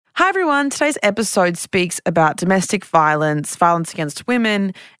Hi everyone, today's episode speaks about domestic violence, violence against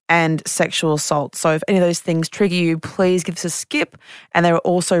women and sexual assault. So if any of those things trigger you, please give us a skip, and there are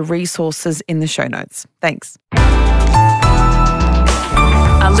also resources in the show notes. Thanks. A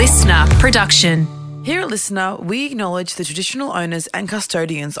listener production. Here at Listener, we acknowledge the traditional owners and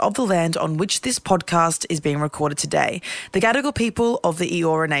custodians of the land on which this podcast is being recorded today, the Gadigal people of the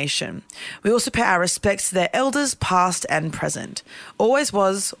Eora Nation. We also pay our respects to their elders past and present. Always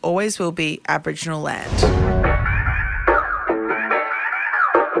was, always will be Aboriginal land.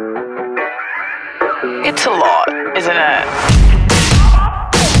 It's a lot, isn't it?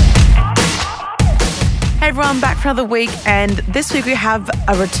 Hey everyone, back for another week, and this week we have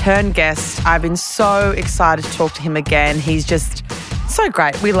a return guest. I've been so excited to talk to him again. He's just so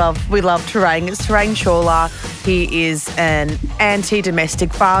great. We love Tarang. It's Tarang Chawla. He is an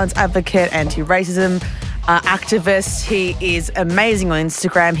anti-domestic violence advocate, anti-racism activist. He is amazing on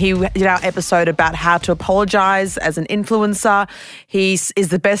Instagram. He did our episode about how to apologise as an influencer. He is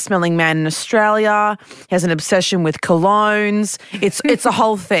the best smelling man in Australia. He has an obsession with colognes. It's a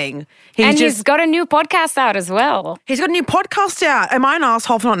whole thing. He's got a new podcast out as well. He's got a new podcast out. Am I an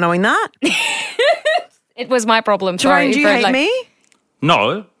asshole for not knowing that? It was my problem. Tarang, do you hate me?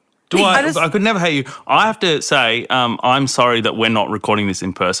 No. I could never hate you. I have to say, I'm sorry that we're not recording this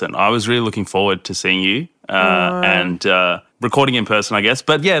in person. I was really looking forward to seeing you and recording in person, I guess.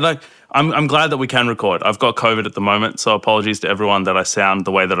 But yeah, I'm glad that we can record. I've got COVID at the moment, so apologies to everyone that I sound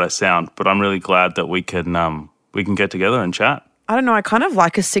the way that I sound. But I'm really glad that we can get together and chat. I don't know. I kind of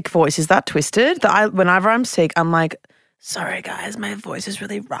like a sick voice. Is that twisted? Whenever I'm sick, I'm like, sorry guys, my voice is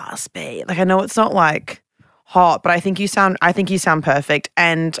really raspy. Like I know it's not like hot, but I think you sound perfect.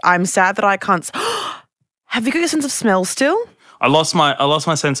 And I'm sad that I can't. Have you got your sense of smell still? I lost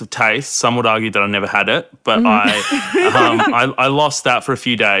my sense of taste. Some would argue that I never had it, but I lost that for a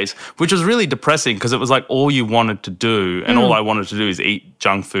few days, which was really depressing because it was like all you wanted to do, and all I wanted to do is eat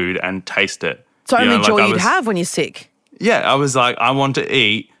junk food and taste it. So only joy you'd have when you're sick. Yeah, I was like, I want to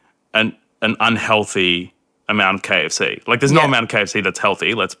eat an unhealthy amount of KFC. Like, there's no amount of KFC that's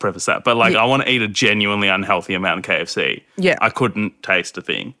healthy, let's preface that. But, I want to eat a genuinely unhealthy amount of KFC. Yeah. I couldn't taste a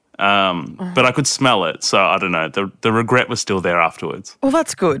thing. But I could smell it. So, I don't know. The regret was still there afterwards. Well,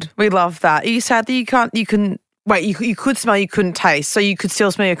 that's good. We love that. Are you sad that you could smell, you couldn't taste, so you could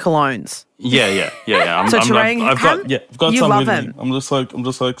still smell your colognes? Yeah. So, Tarang, I've got you some love with it. me. I'm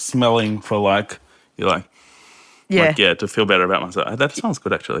just smelling for to feel better about myself. That sounds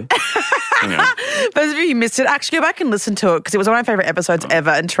good, actually. Yeah. Those of you who missed it, actually go back and listen to it because it was one of my favourite episodes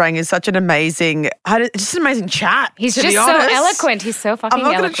ever, and Tarang is such an amazing chat. He's just so eloquent. He's so fucking eloquent.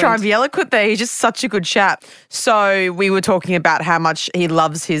 I'm not going to try and be eloquent there. He's just such a good chat. So we were talking about how much he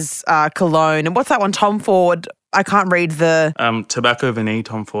loves his cologne. And what's that one? Tom Ford. I can't read the... Tobacco Vanille,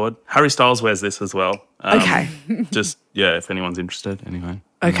 Tom Ford. Harry Styles wears this as well. Okay. If anyone's interested, anyway.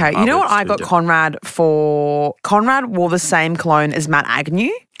 Okay, you know what I got Conrad for? Conrad wore the same cologne as Matt Agnew.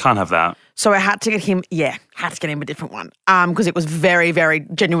 Can't have that. So I had to get him, a different one because it was very, very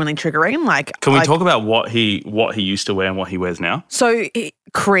genuinely triggering. Can we talk about what he used to wear and what he wears now? So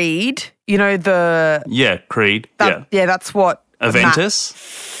Creed, you know the... Yeah, Creed, Yeah, that's what...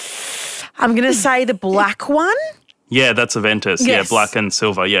 Aventus? I'm going to say the black one. Yeah, that's Aventus. Yes. Yeah, black and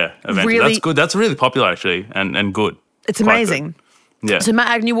silver, yeah. Aventus. Really, that's good. That's really popular, actually, and good. It's amazing. Good. Yeah. So Matt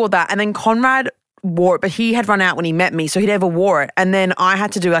Agnew wore that, and then Conrad wore it, but he had run out when he met me, so he never wore it. And then I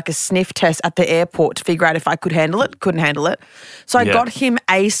had to do a sniff test at the airport to figure out if I could handle it. Couldn't handle it. So I got him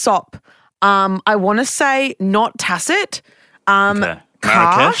Aesop. I want to say not Tacit.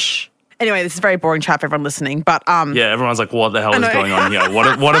 Marrakesh. Anyway, this is very boring chat for everyone listening, but everyone's like, "What the hell is going on here?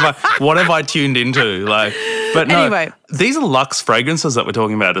 What have I tuned into?" But no, anyway, these are luxe fragrances that we're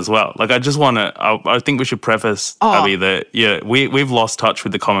talking about as well. I just want to. I think we should preface, Abby, that we've lost touch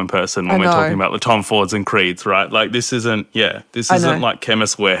with the common person when we're talking about the Tom Fords and Creeds, right? This isn't like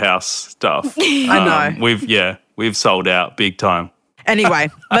Chemist Warehouse stuff. I know. We've sold out big time. Anyway,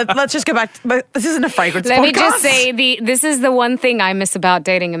 let's just go back. This isn't a fragrance podcast. Let me just say, this is the one thing I miss about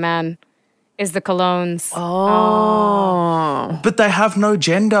dating a man. Is the colognes. Oh. But they have no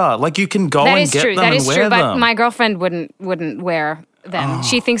gender. You can go and get them and wear them. That is true, but my girlfriend wouldn't wear them.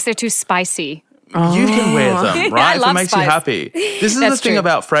 She thinks they're too spicy. You can wear them, right? If it makes you happy. This is the thing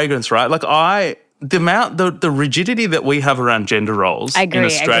about fragrance, right? The rigidity that we have around gender roles in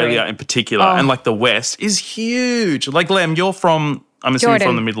Australia in particular and the West is huge. Lem, you're from, I'm assuming Jordan.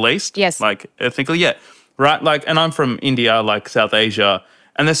 from the Middle East? Yes. Ethnically, yeah. Right? And I'm from India, South Asia.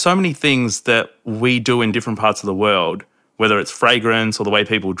 And there's so many things that we do in different parts of the world, whether it's fragrance or the way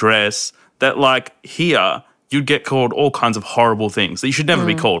people dress, that here you'd get called all kinds of horrible things that you should never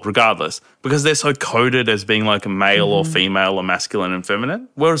be called regardless, because they're so coded as being like a male or female or masculine and feminine.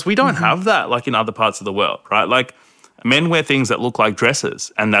 Whereas we don't have that like in other parts of the world, right? Like men wear things that look like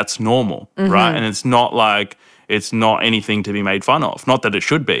dresses and that's normal, right? And it's not anything to be made fun of. Not that it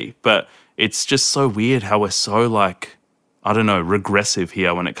should be, but it's just so weird how we're so like, I don't know, regressive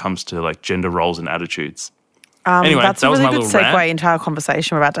here when it comes to like gender roles and attitudes. Anyway, that's that a was really my good little segue rant. into our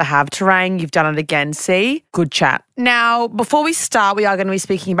conversation we're about to have. Tarang, you've done it again. See? Good chat. Now, before we start, we are going to be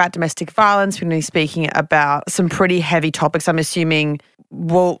speaking about domestic violence. We're going to be speaking about some pretty heavy topics, I'm assuming,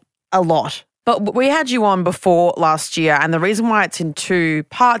 well, a lot. But we had you on before last year, and the reason why it's in two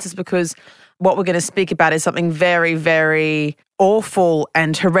parts is because what we're going to speak about is something very, very awful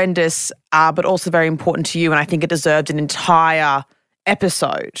and horrendous, but also very important to you, and I think it deserved an entire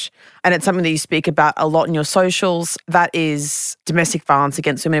episode. And it's something that you speak about a lot in your socials. That is domestic violence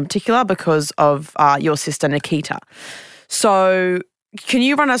against women in particular because of your sister Nikita. So can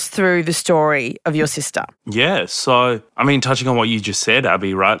you run us through the story of your sister? Yeah, so I mean, touching on what you just said,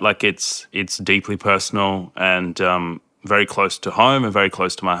 Abby, right? Like it's deeply personal and very close to home and very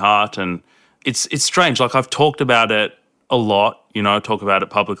close to my heart. And it's strange. Like I've talked about it a lot, talk about it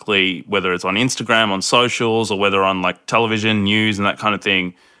publicly, whether it's on Instagram, on socials, or whether on like television, news and that kind of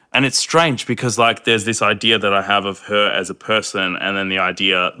thing. And it's strange because like there's this idea that I have of her as a person and then the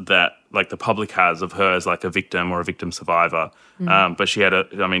idea that like the public has of her as like a victim or a victim survivor. But she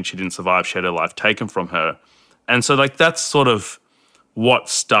didn't survive. She had her life taken from her. And so like that's sort of what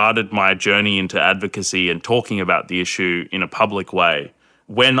started my journey into advocacy and talking about the issue in a public way.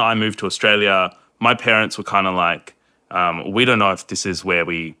 When I moved to Australia, my parents were kind of like, we don't know if this is where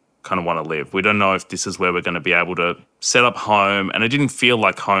we kind of want to live. We don't know if this is where we're going to be able to set up home. And it didn't feel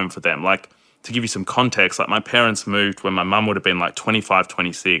like home for them. Like, to give you some context, like my parents moved when my mum would have been like 25,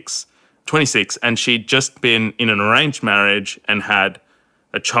 26, and she'd just been in an arranged marriage and had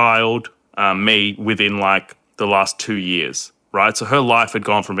a child, me, within like the last 2 years, right? So her life had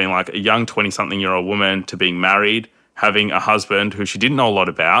gone from being like a young 20-something-year-old woman to being married, having a husband who she didn't know a lot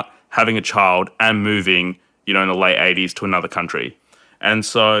about, having a child and moving, in the late 80s to another country. And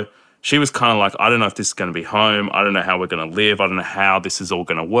so she was kind of like, I don't know if this is going to be home. I don't know how we're going to live. I don't know how this is all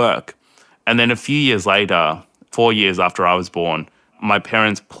going to work. And then a few years later, 4 years after I was born, my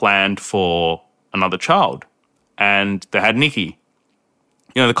parents planned for another child and they had Nikki.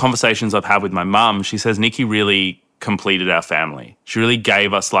 The conversations I've had with my mum, she says Nikki really completed our family. She really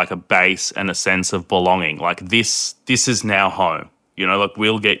gave us like a base and a sense of belonging. Like this is now home. Like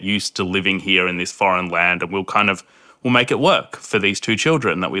we'll get used to living here in this foreign land and we'll make it work for these two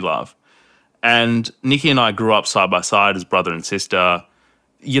children that we love. And Nikki and I grew up side by side as brother and sister.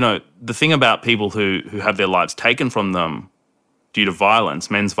 The thing about people who have their lives taken from them due to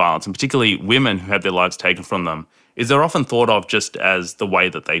violence, men's violence, and particularly women who have their lives taken from them, is they're often thought of just as the way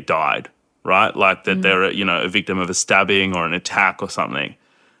that they died, right? Like that they're, a victim of a stabbing or an attack or something.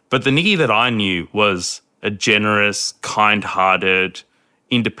 But the Nikki that I knew was a generous, kind-hearted,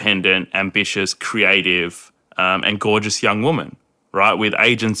 independent, ambitious, creative, and gorgeous young woman, right, with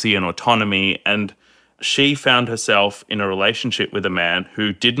agency and autonomy. And she found herself in a relationship with a man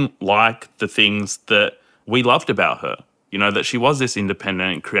who didn't like the things that we loved about her, that she was this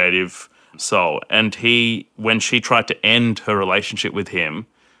independent and creative soul. And when she tried to end her relationship with him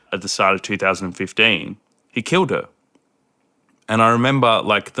at the start of 2015, he killed her. And I remember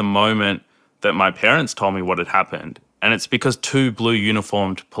like the moment that my parents told me what had happened. And it's because two blue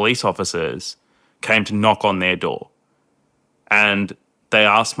uniformed police officers came to knock on their door. And they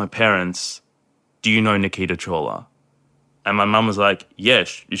asked my parents, do you know Nikita Chawla? And my mum was like,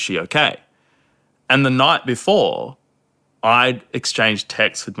 yes, is she okay? And the night before, I'd exchanged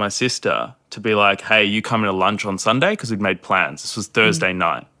texts with my sister to be like, hey, you coming to lunch on Sunday? Because we'd made plans. This was Thursday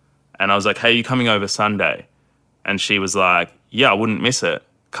night. And I was like, hey, you coming over Sunday? And she was like, yeah, I wouldn't miss it.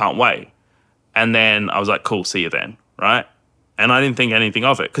 Can't wait. And then I was like, cool, see you then, right? And I didn't think anything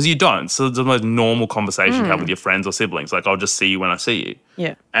of it because you don't. So it's the most normal conversation you have with your friends or siblings. Like, I'll just see you when I see you.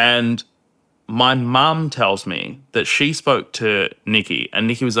 Yeah. And my mum tells me that she spoke to Nikki and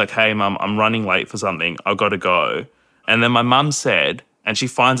Nikki was like, hey, mum, I'm running late for something. I've got to go. And then my mum said, and she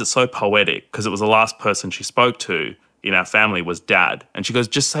finds it so poetic because it was the last person she spoke to in our family was Dad. And she goes,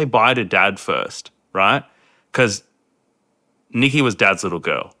 just say bye to Dad first, right? Because Nikki was Dad's little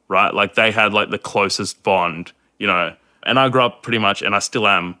girl, right? Like they had like the closest bond, and I grew up pretty much, and I still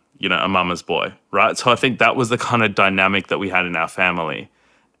am, a mama's boy, right? So I think that was the kind of dynamic that we had in our family.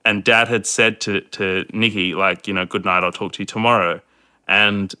 And Dad had said to Nikki, like, good night, I'll talk to you tomorrow.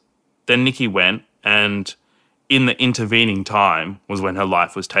 And then Nikki went, and in the intervening time was when her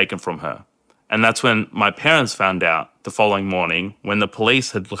life was taken from her. And that's when my parents found out the following morning, when the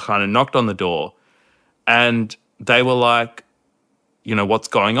police had kind of knocked on the door, and they were like, you know, what's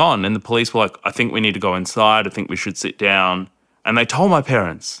going on? And the police were like, I think we need to go inside. I think we should sit down. And they told my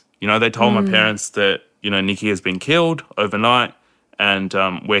parents, that, you know, Nikki has been killed overnight, and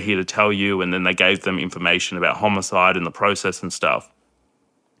we're here to tell you. And then they gave them information about homicide and the process and stuff.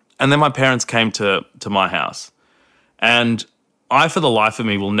 And then my parents came to my house. And I, for the life of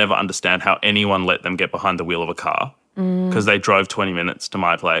me, will never understand how anyone let them get behind the wheel of a car, because they drove 20 minutes to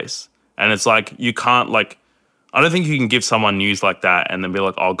my place. And it's like, you can't, like, I don't think you can give someone news like that and then be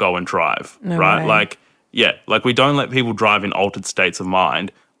like, I'll go and drive, right? Way. Like we don't let people drive in altered states of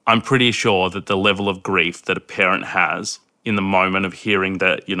mind. I'm pretty sure that the level of grief that a parent has in the moment of hearing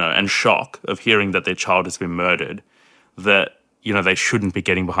that, you know, and shock of hearing that their child has been murdered, that, you know, they shouldn't be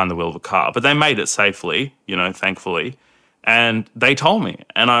getting behind the wheel of a car. But they made it safely, you know, thankfully. And they told me.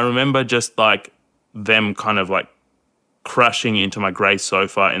 And I remember just like them kind of like crashing into my grey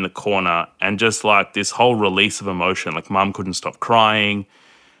sofa in the corner, and just like this whole release of emotion. Like mum couldn't stop crying,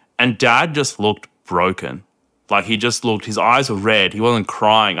 and dad just looked broken. Like he just looked, his eyes were red. He wasn't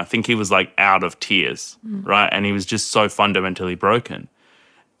crying. I think he was like out of tears, right? And he was just so fundamentally broken.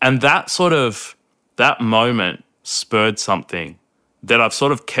 And that moment spurred something that I've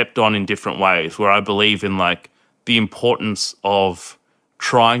sort of kept on in different ways, where I believe in like the importance of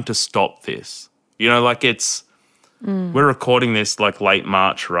trying to stop this. You know, like we're recording this like late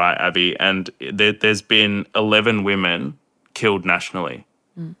March, right, Abby? And there's been 11 women killed nationally,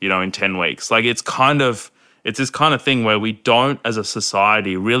 you know, in 10 weeks. Like it's this kind of thing where we don't, as a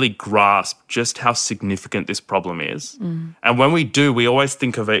society, really grasp just how significant this problem is. And when we do, we always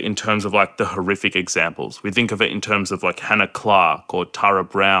think of it in terms of like the horrific examples. We think of it in terms of like Hannah Clark or Tara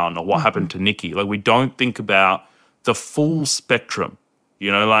Brown or what happened to Nikki. Like we don't think about the full spectrum,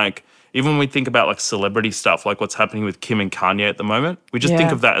 you know, like even when we think about like celebrity stuff, like what's happening with Kim and Kanye at the moment, we just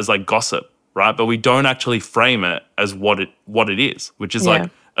think of that as like gossip, right? But we don't actually frame it as what it is, which is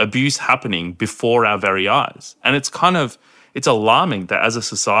like abuse happening before our very eyes. And it's alarming that as a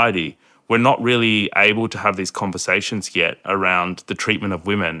society, we're not really able to have these conversations yet around the treatment of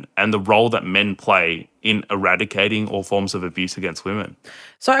women and the role that men play in eradicating all forms of abuse against women.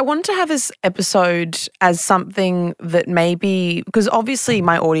 So I wanted to have this episode as something that maybe, because obviously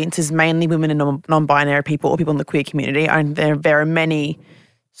my audience is mainly women and non-binary people or people in the queer community, and there are many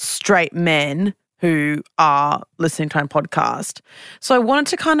straight men who are listening to my podcast. So I wanted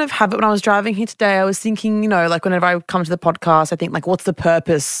to kind of have it when I was driving here today. I was thinking, you know, like whenever I come to the podcast, I think like, what's the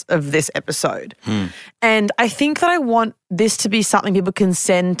purpose of this episode? And I think that I want this to be something people can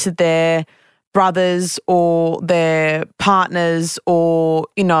send to their brothers or their partners, or,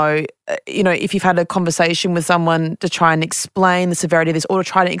 you know, if you've had a conversation with someone, to try and explain the severity of this, or to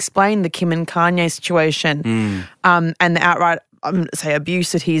try to explain the Kim and Kanye situation and the outright say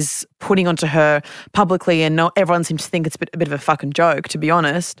abuse that he's putting onto her publicly, and everyone seems to think it's a bit of a fucking joke, to be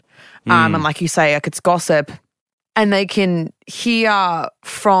honest. And like you say, like it's gossip, and they can hear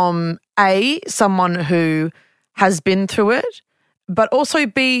from someone who has been through it, but also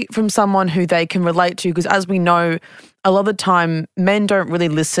B, from someone who they can relate to, because as we know, a lot of the time men don't really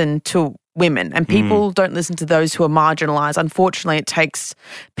listen to women, and people don't listen to those who are marginalised. Unfortunately, it takes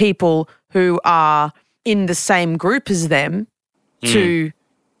people who are in the same group as them to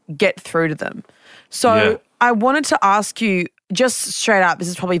get through to them. So I wanted to ask you just straight up, this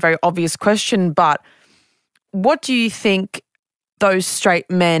is probably a very obvious question, but what do you think those straight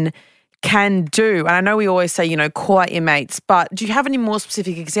men can do? And I know we always say, you know, call out your mates, but do you have any more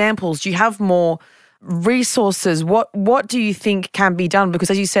specific examples? Do you have more resources? What do you think can be done?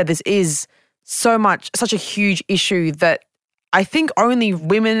 Because as you said, this is such a huge issue that I think only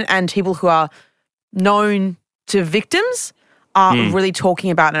women and people who are known to victims are really talking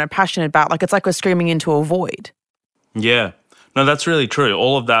about and are passionate about. Like it's like we're screaming into a void. Yeah. No, that's really true.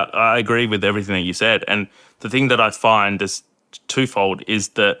 All of that, I agree with everything that you said. And the thing that I find is twofold is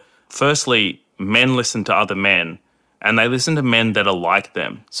that firstly, men listen to other men, and they listen to men that are like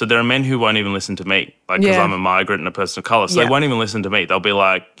them. So there are men who won't even listen to me, like because I'm a migrant and a person of colour. So they won't even listen to me. They'll be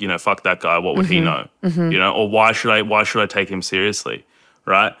like, you know, fuck that guy. What would he know? You know, or why should I take him seriously,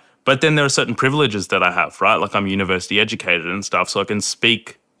 right? But then there are certain privileges that I have, right? Like I'm university educated and stuff, so I can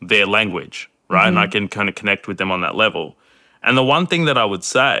speak their language, right? And I can kind of connect with them on that level. And the one thing that I would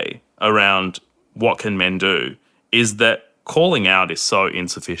say around what can men do is that calling out is so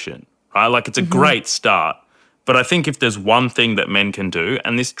insufficient, right? Like it's a great start, but I think if there's one thing that men can do,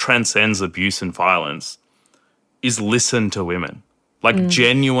 and this transcends abuse and violence, is listen to women. Like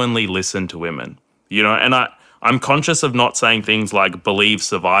genuinely listen to women, you know? And I'm conscious of not saying things like believe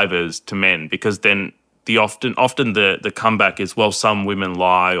survivors to men, because then often the comeback is, well, some women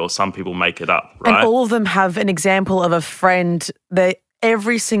lie or some people make it up, right? And all of them have an example of a friend.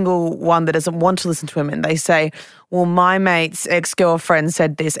 Every single one that doesn't want to listen to women, they say, well, my mate's ex-girlfriend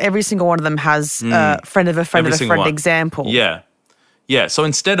said this. Every single one of them has a friend of a friend of a friend example. Yeah. Yeah, so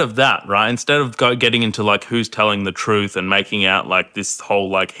instead of that, right, instead of getting into like who's telling the truth and making out like this whole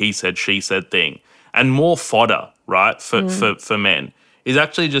like he said, she said thing, and more fodder, right, for men, is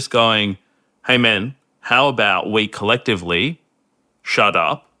actually just going, hey, men, how about we collectively shut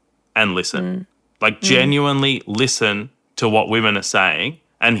up and listen? Like genuinely listen to what women are saying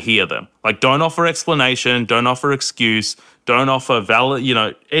and hear them. Like don't offer explanation, don't offer excuse, don't offer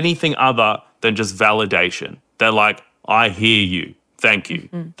anything other than just validation. They're like, I hear you. Thank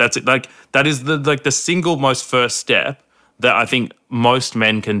you. That's it. Like that is the single most first step that I think most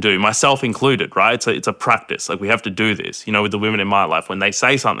men can do, myself included, right? It's a practice. Like we have to do this, with the women in my life. When they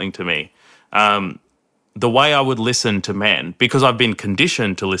say something to me, the way I would listen to men, because I've been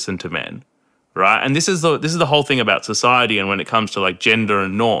conditioned to listen to men, right? And this is the whole thing about society and when it comes to like gender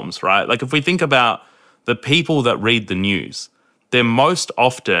and norms, right? Like if we think about the people that read the news, they're most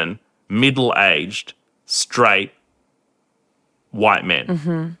often middle-aged, straight, white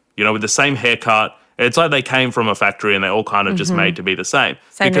men, with the same haircut. It's like they came from a factory and they all kind of just made to be the same.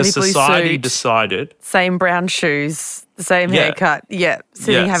 Because society decided. Same brown shoes, the same haircut. Yeah,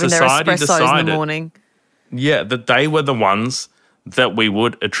 having their espressos in the morning. Yeah, that they were the ones that we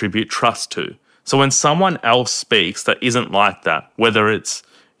would attribute trust to. So when someone else speaks that isn't like that, whether it's,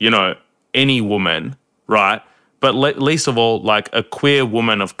 any woman, right, but least of all, like a queer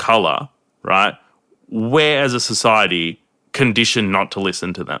woman of colour, right, we're as a society conditioned not to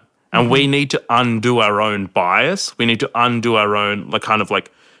listen to them. And we need to undo our own bias. We need to undo our own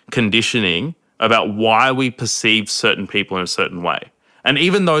conditioning about why we perceive certain people in a certain way. And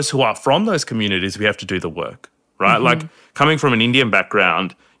even those who are from those communities, we have to do the work, right? Like coming from an Indian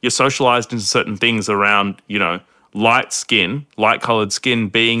background, you're socialized into certain things around, light-coloured skin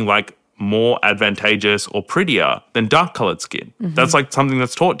being like more advantageous or prettier than dark-coloured skin. That's like something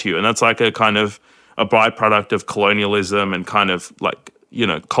that's taught to you. And that's like a kind of a byproduct of colonialism and kind of like,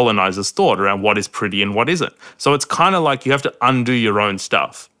 colonizers' thought around what is pretty and what isn't. So it's kind of like you have to undo your own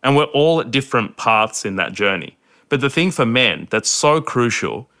stuff. And we're all at different paths in that journey. But the thing for men that's so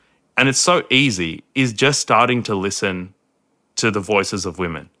crucial and it's so easy is just starting to listen to the voices of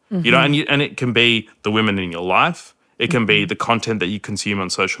women. And it can be the women in your life. It can be the content that you consume on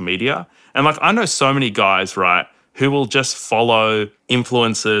social media. And like I know so many guys, right, who will just follow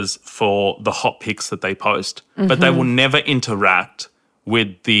influencers for the hot pics that they post, but they will never interact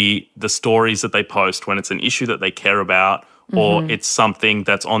with the stories that they post when it's an issue that they care about or it's something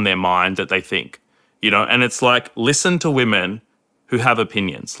that's on their mind that they think, and it's like listen to women who have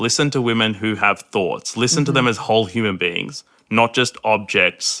opinions, listen to women who have thoughts, listen to them as whole human beings, not just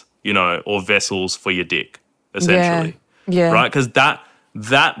objects, or vessels for your dick, essentially. Yeah. Right? Because that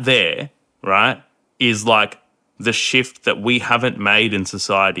there, right, is like the shift that we haven't made in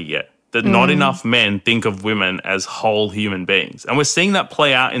society yet. That not enough men think of women as whole human beings. And we're seeing that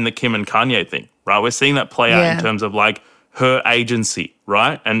play out in the Kim and Kanye thing, right? We're seeing that play out in terms of like her agency,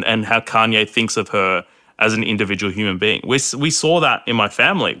 right? And how Kanye thinks of her as an individual human being. We saw that in my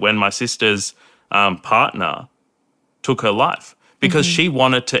family when my sister's partner took her life because she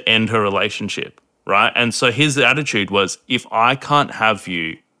wanted to end her relationship, right? And so his attitude was, if I can't have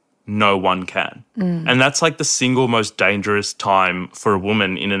you, no one can. And that's like the single most dangerous time for a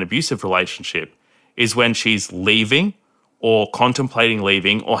woman in an abusive relationship is when she's leaving or contemplating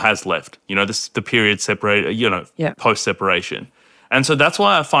leaving or has left, the period separated, post-separation. And so that's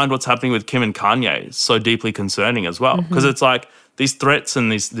why I find what's happening with Kim and Kanye so deeply concerning as well, because it's like these threats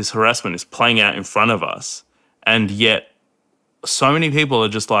and this harassment is playing out in front of us, and yet so many people are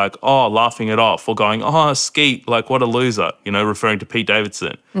just like, laughing it off or going, skeet, like what a loser, referring to Pete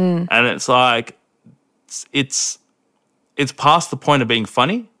Davidson. And it's like, it's past the point of being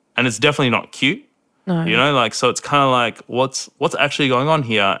funny and it's definitely not cute, so it's kind of like, what's actually going on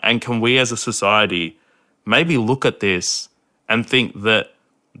here? And can we as a society maybe look at this and think that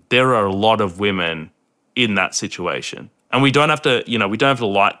there are a lot of women in that situation? And we don't have to,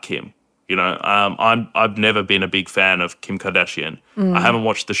 like Kim. I've never been a big fan of Kim Kardashian. I haven't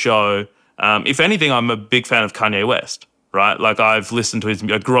watched the show. If anything, I'm a big fan of Kanye West, right? Like I've listened to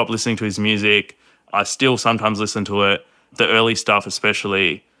I grew up listening to his music. I still sometimes listen to it, the early stuff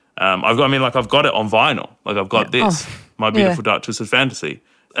especially. I've got it on vinyl. Like I've got this, My Beautiful Dark Twisted Fantasy.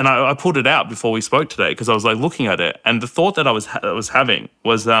 And I pulled it out before we spoke today because I was like looking at it. And the thought that I was having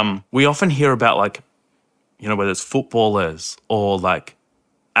was we often hear about like, whether it's footballers or like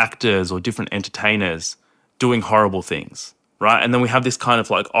actors or different entertainers doing horrible things, right? And then we have this kind of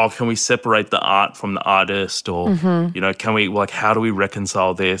like, oh, can we separate the art from the artist, or can we, like, how do we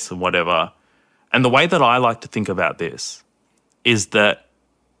reconcile this and whatever? And the way that I like to think about this is that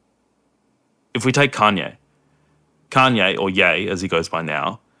if we take Kanye or Ye as he goes by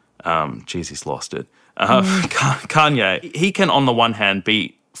now, he's lost it. Kanye, he can on the one hand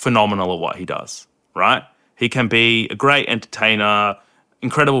be phenomenal at what he does, right? He can be a great entertainer,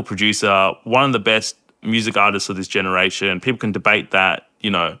 incredible producer, one of the best music artists of this generation. People can debate that,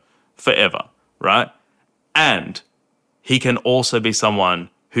 forever, right? And he can also be someone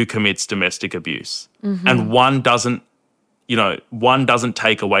who commits domestic abuse. And one doesn't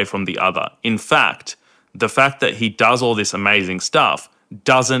take away from the other. In fact, the fact that he does all this amazing stuff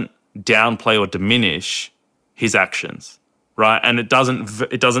doesn't downplay or diminish his actions, right? And it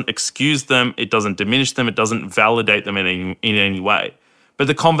doesn't excuse them, it doesn't diminish them, it doesn't validate them in any way. But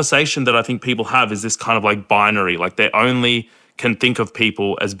the conversation that I think people have is this kind of like binary, like they only can think of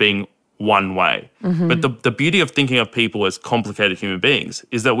people as being one way. But the beauty of thinking of people as complicated human beings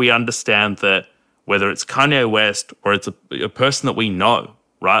is that we understand that whether it's Kanye West or it's a person that we know,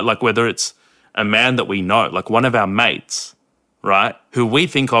 right? Like whether it's a man that we know, like one of our mates, right, who we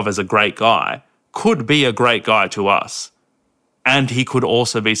think of as a great guy, could be a great guy to us. And he could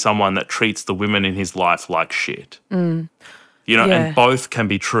also be someone that treats the women in his life like shit. And both can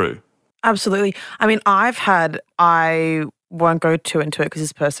be true. Absolutely. I mean, I won't go too into it because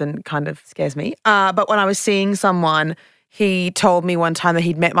this person kind of scares me. But when I was seeing someone, he told me one time that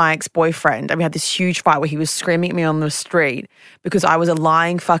he'd met my ex-boyfriend and we had this huge fight where he was screaming at me on the street because I was a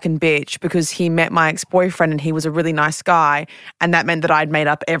lying fucking bitch because he met my ex-boyfriend and he was a really nice guy, and that meant that I'd made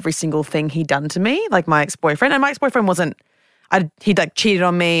up every single thing he'd done to me, like my ex-boyfriend. And my ex-boyfriend he'd like cheated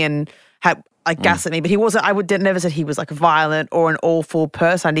on me and had like gaslit me, but he wasn't, never said he was like violent or an awful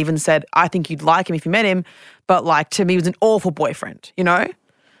person. I'd even said, I think you'd like him if you met him, but like to me he was an awful boyfriend,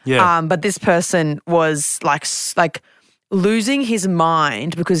 Yeah. But this person was like losing his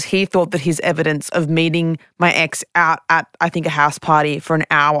mind because he thought that his evidence of meeting my ex out at, I think, a house party for an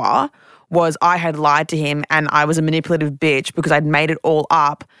hour was I had lied to him and I was a manipulative bitch because I'd made it all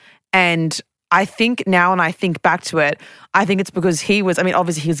up. And I think now when I think back to it, I think it's because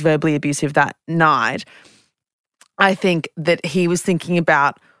obviously he was verbally abusive that night. I think that he was thinking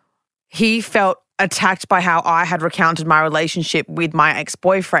about, he felt attacked by how I had recounted my relationship with my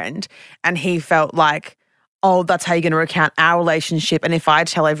ex-boyfriend, and he felt like, oh, that's how you're going to recount our relationship. And if I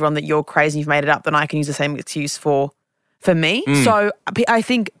tell everyone that you're crazy, you've made it up, then I can use the same excuse for me. So I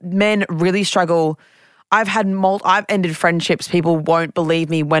think men really struggle. I've ended friendships. People won't believe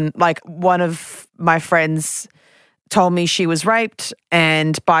me when, like, one of my friends told me she was raped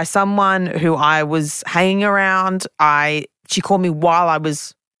and by someone who I was hanging around. She called me while I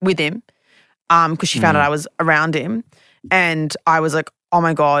was with him because she found out I was around him. And I was like, oh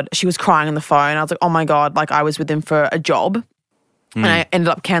my God, she was crying on the phone. I was like, oh my God, like I was with him for a job and I ended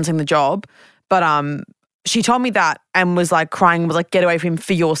up cancelling the job. But she told me that and was like crying, was like, get away from him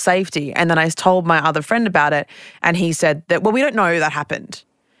for your safety. And then I told my other friend about it and he said that, well, we don't know that happened.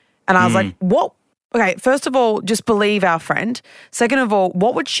 And I was like, what? Okay, first of all, just believe our friend. Second of all,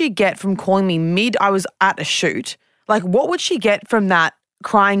 what would she get from calling me I was at a shoot? Like, what would she get from that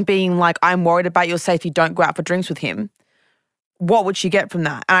crying, being like, I'm worried about your safety, don't go out for drinks with him? What would she get from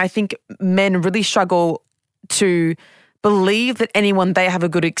that? And I think men really struggle to believe that anyone they have a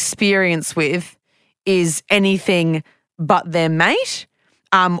good experience with is anything but their mate.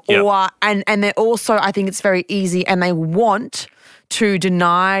 And they're also, I think it's very easy and they want to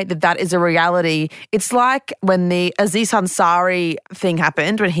deny that is a reality. It's like when the Aziz Ansari thing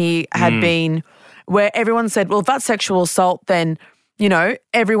happened, when he had been, where everyone said, well, if that's sexual assault, then,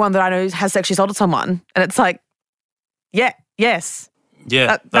 everyone that I know has sexually assaulted someone. And it's like, yes.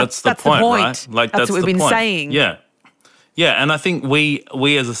 Yeah, that's the point, right? Like that's what we've been saying. Yeah. Yeah, and I think we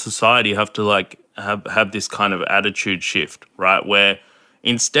as a society have to like have this kind of attitude shift, right? Where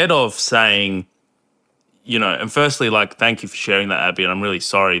instead of saying, and firstly, like, thank you for sharing that, Abby, and I'm really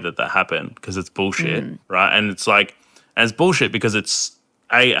sorry that happened because it's bullshit, right? And it's like, and it's bullshit because it's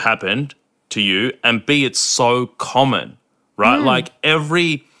A, it happened to you, and B, it's so common, right? Like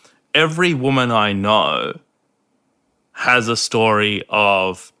every woman I know has a story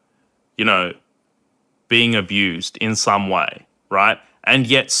of, being abused in some way, right? And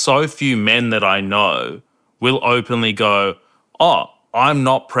yet so few men that I know will openly go, oh, I'm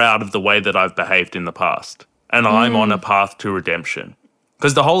not proud of the way that I've behaved in the past and I'm on a path to redemption.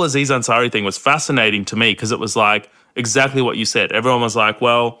 Because the whole Aziz Ansari thing was fascinating to me because it was like exactly what you said. Everyone was like,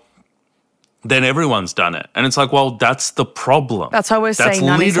 well, then everyone's done it. And it's like, well, that's the problem. That's why we're saying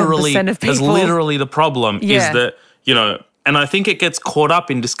 97% of people. That's literally the problem is Yeah. that, and I think it gets caught up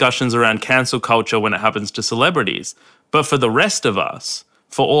in discussions around cancel culture when it happens to celebrities. But for the rest of us,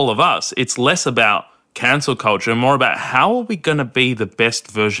 for all of us, it's less about cancel culture and more about how are we going to be the best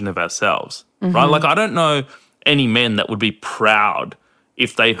version of ourselves, right? Like, I don't know any men that would be proud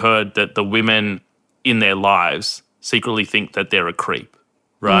if they heard that the women in their lives secretly think that they're a creep,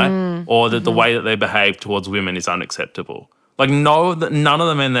 right? Or that the way that they behave towards women is unacceptable. Like, none of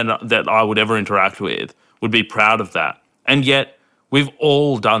the men that I would ever interact with would be proud of that. And yet, we've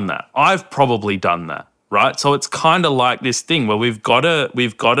all done that. I've probably done that, right? So it's kind of like this thing where we've got to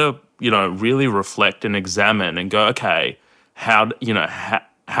really reflect and examine and go, okay, how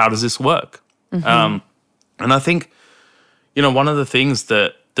does this work? And I think, one of the things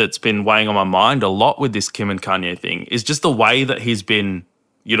that's been weighing on my mind a lot with this Kim and Kanye thing is just the way that he's been,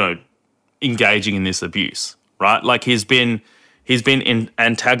 engaging in this abuse, right? Like he's been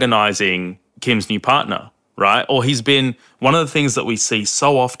antagonizing Kim's new partner, right? Or he's been, one of the things that we see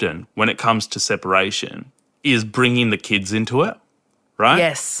so often when it comes to separation is bringing the kids into it, right?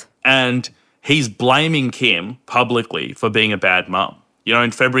 Yes. And he's blaming Kim publicly for being a bad mum.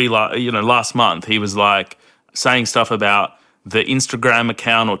 In February, last month, he was like saying stuff about the Instagram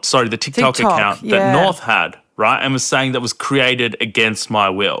account, the TikTok account that North had, right? And was saying that was created against my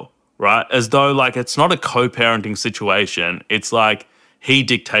will, right? As though like it's not a co-parenting situation. It's like he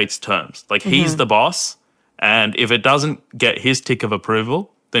dictates terms. Like he's the boss. And if it doesn't get his tick of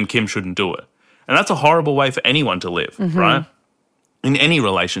approval, then Kim shouldn't do it. And that's a horrible way for anyone to live, right? In any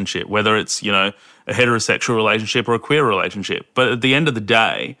relationship, whether it's, a heterosexual relationship or a queer relationship. But at the end of the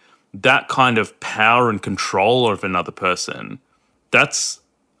day, that kind of power and control of another person, that's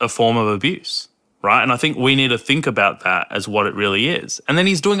a form of abuse, right? And I think we need to think about that as what it really is. And then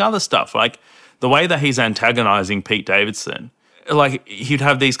he's doing other stuff, like the way that he's antagonizing Pete Davidson. Like he'd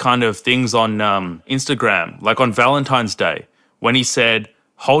have these kind of things on Instagram, like on Valentine's Day, when he said,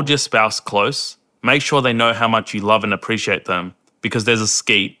 hold your spouse close, make sure they know how much you love and appreciate them, because there's a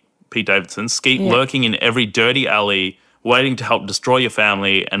skeet, Pete Davidson, lurking in every dirty alley, waiting to help destroy your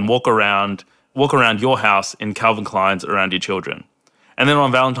family and walk around your house in Calvin Klein's around your children. And then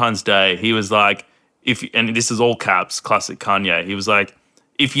on Valentine's Day, he was like, and this is all caps, classic Kanye, he was like,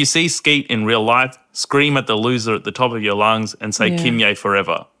 if you see Skeet in real life, scream at the loser at the top of your lungs and say Kanye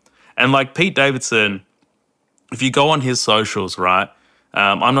forever. And like Pete Davidson, if you go on his socials, right,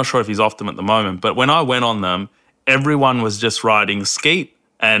 I'm not sure if he's off them at the moment, but when I went on them, everyone was just writing Skeet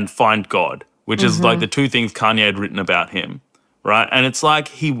and Find God, which is like the two things Kanye had written about him, right? And it's like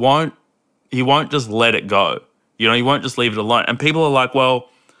he won't just let it go. He won't just leave it alone. And people are like, well,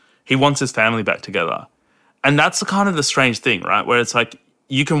 he wants his family back together. And that's kind of the strange thing, right? Where it's like,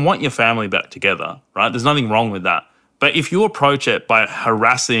 you can want your family back together, right? There's nothing wrong with that. But if you approach it by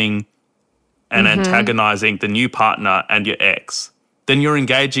harassing and antagonizing the new partner and your ex, then you're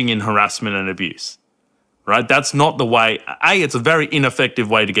engaging in harassment and abuse, right? That's not the way. A, it's a very ineffective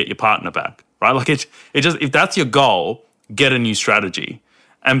way to get your partner back, right? Like it just, if that's your goal, get a new strategy.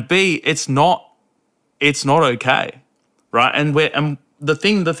 And B, it's not okay, right? And the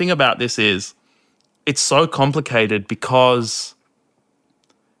thing about this is, it's so complicated because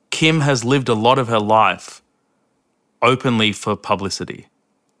Kim has lived a lot of her life openly for publicity.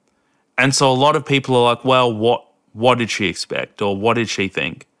 And so a lot of people are like, well, what did she expect, or what did she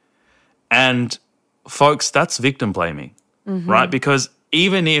think? And folks, that's victim blaming, right? Because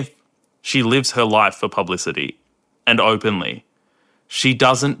even if she lives her life for publicity and openly, she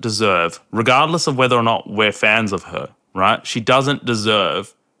doesn't deserve, regardless of whether or not we're fans of her, right? She doesn't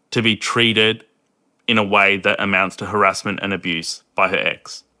deserve to be treated in a way that amounts to harassment and abuse by her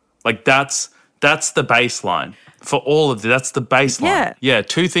ex. Like that's the baseline for all of this. That's the baseline. Yeah,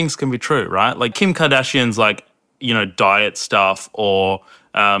 two things can be true, right? Like Kim Kardashian's like, diet stuff, or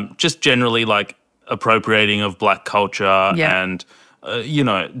just generally like appropriating of black culture and,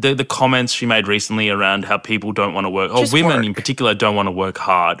 the comments she made recently around how people don't want to work, or women in particular don't want to work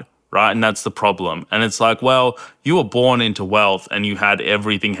hard, right? And that's the problem. And it's like, well, you were born into wealth and you had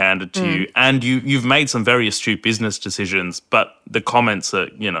everything handed to you, and you've made some very astute business decisions, but the comments are,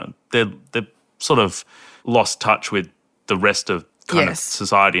 they're sort of lost touch with the rest of kind of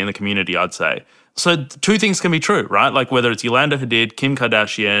society and the community, I'd say. So two things can be true, right? Like whether it's Yolanda Hadid, Kim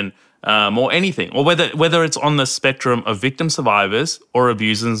Kardashian, or anything, or whether it's on the spectrum of victim survivors or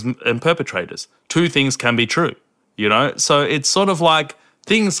abusers and perpetrators. Two things can be true, So it's sort of like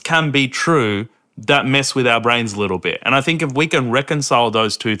things can be true that mess with our brains a little bit. And I think if we can reconcile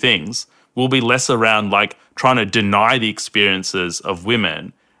those two things, we'll be less around like trying to deny the experiences of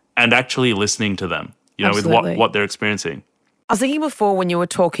women and actually listening to them, Absolutely. with what they're experiencing. I was thinking before when you were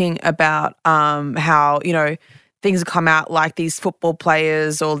talking about how, things have come out like these football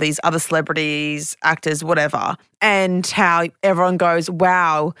players or these other celebrities, actors, whatever, and how everyone goes,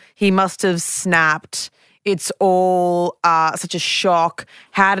 wow, he must have snapped. It's all such a shock.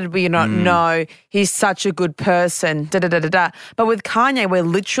 How did we not know? He's such a good person, da-da-da-da-da. But with Kanye, we're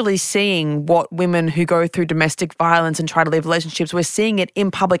literally seeing what women who go through domestic violence and try to leave relationships, we're seeing it in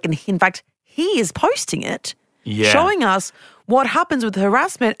public. And in fact, he is posting it, showing us what happens with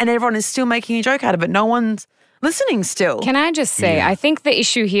harassment, and everyone is still making a joke out of it. No one's listening still. Can I just say, I think the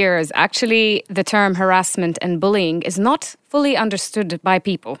issue here is actually the term harassment and bullying is not fully understood by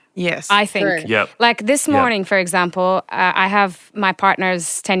people. Yes. I think. True. Yep. Like this morning, for example, I have my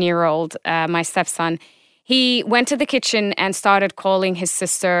partner's 10-year-old, my stepson. He went to the kitchen and started calling his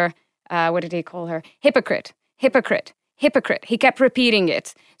sister, what did he call her? Hypocrite, hypocrite, hypocrite. He kept repeating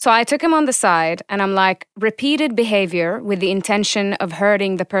it. So I took him on the side and I'm like, repeated behavior with the intention of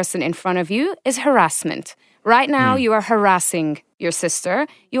hurting the person in front of you is harassment. Right now, you are harassing your sister.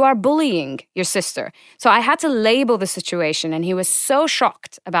 You are bullying your sister. So I had to label the situation, and he was so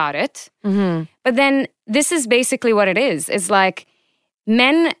shocked about it. Mm-hmm. But then this is basically what it is. It's like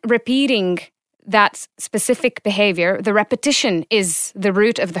men repeating that specific behavior. The repetition is the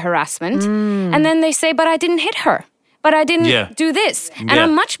root of the harassment. And then they say, but I didn't hit her. But I didn't do this. And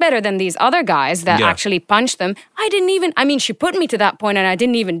I'm much better than these other guys that actually punched them. She put me to that point and I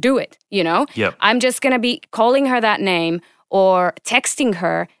didn't even do it, Yep. I'm just going to be calling her that name or texting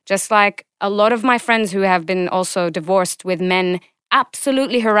her, just like a lot of my friends who have been also divorced with men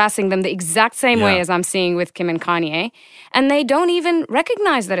absolutely harassing them the exact same way as I'm seeing with Kim and Kanye. And they don't even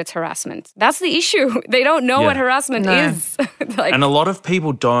recognize that it's harassment. That's the issue. They don't know what harassment is. And a lot of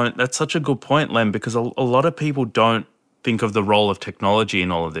people don't. That's such a good point, Lem, because a lot of people don't think of the role of technology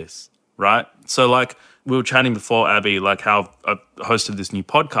in all of this, right? So like we were chatting before, Abby, like how I hosted this new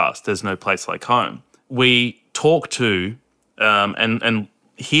podcast, There's No Place Like Home. We talk to and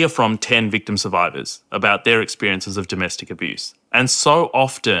hear from 10 victim survivors about their experiences of domestic abuse. And so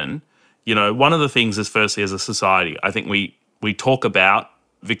often, one of the things is firstly as a society, I think we talk about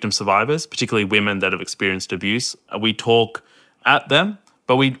victim survivors, particularly women that have experienced abuse. We talk at them,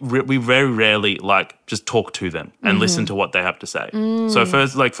 but we very rarely just talk to them and listen to what they have to say. So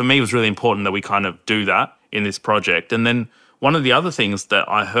first, for me, it was really important that we kind of do that in this project. And then one of the other things that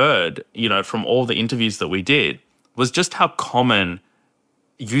I heard, from all the interviews that we did was just how common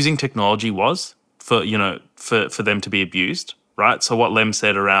using technology was for them to be abused, right? So what Lem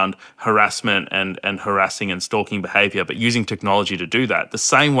said around harassment and harassing and stalking behavior, but using technology to do that, the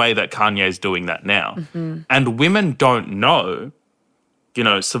same way that Kanye is doing that now. Mm-hmm. And women don't know,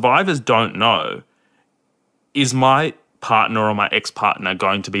 survivors don't know, is my partner or my ex-partner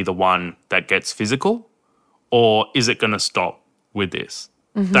going to be the one that gets physical, or is it going to stop with this?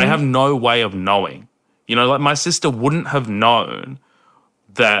 Mm-hmm. They have no way of knowing. My sister wouldn't have known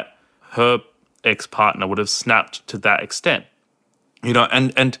that her ex-partner would have snapped to that extent.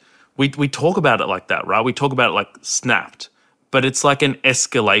 And we talk about it like that, right? We talk about it like snapped, but it's like an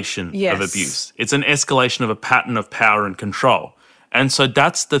escalation of abuse. It's an escalation of a pattern of power and control. And so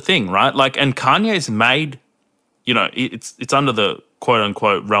that's the thing, right? And Kanye's made, it's under the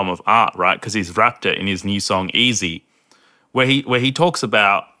quote-unquote realm of art, right? Because he's rapped it in his new song, Easy, where he talks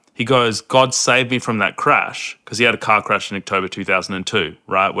about, he goes, God saved me from that crash, because he had a car crash in October 2002,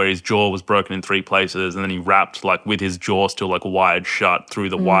 right, where his jaw was broken in 3 places, and then he rapped with his jaw still wired shut through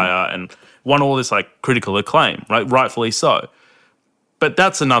the wire, and won all this critical acclaim, right, rightfully so. But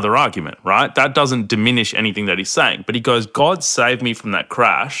that's another argument, right? That doesn't diminish anything that he's saying. But he goes, God saved me from that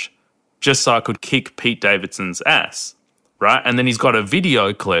crash just so I could kick Pete Davidson's ass, right? And then he's got a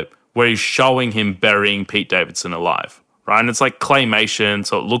video clip where he's showing him burying Pete Davidson alive, right? And it's claymation,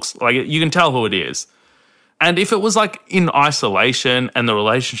 so it looks like you can tell who it is. And if it was in isolation and the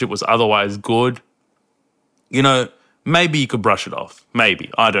relationship was otherwise good, maybe you could brush it off. Maybe.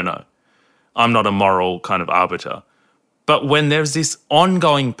 I don't know. I'm not a moral kind of arbiter. But when there's this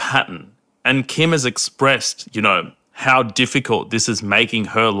ongoing pattern, and Kim has expressed, how difficult this is making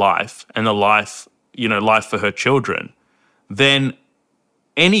her life and the life for her children, then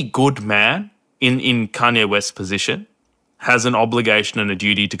any good man in Kanye West's position has an obligation and a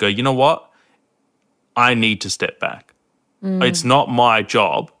duty to go, you know what? I need to step back. It's not my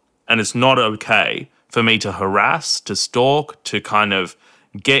job, and it's not okay for me to harass, to stalk, to kind of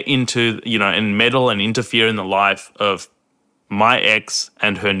get into, and meddle and interfere in the life of my ex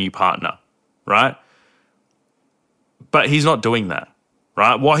and her new partner, right? But he's not doing that,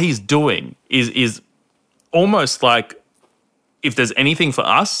 right? What he's doing is almost if there's anything for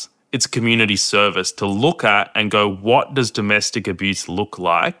us, it's community service to look at and go, what does domestic abuse look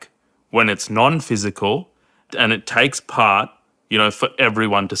like when it's non-physical and it takes part, for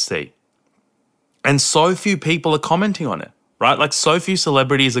everyone to see? And so few people are commenting on it, right? Like so few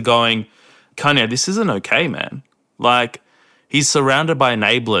celebrities are going, Kanye, this isn't okay, man. Like he's surrounded by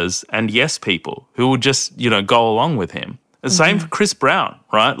enablers and yes people who will just, go along with him. The same for Chris Brown,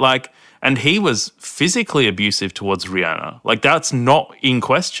 right? Like, and he was physically abusive towards Rihanna. Like that's not in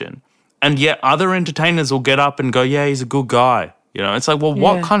question. And yet other entertainers will get up and go, yeah, he's a good guy. It's like, well,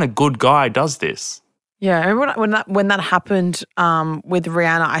 what kind of good guy does this? Yeah, I remember when that happened with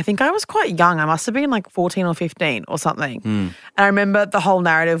Rihanna, I think I was quite young. I must have been like 14 or 15 or something. And I remember the whole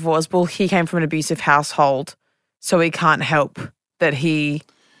narrative was, well, he came from an abusive household, so he can't help that he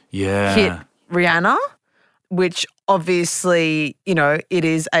hit Rihanna, which obviously, it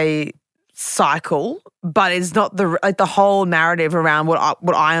is a cycle, but it's not the whole narrative around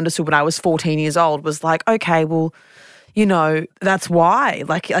what I understood when I was 14 years old was like, okay, well, that's why.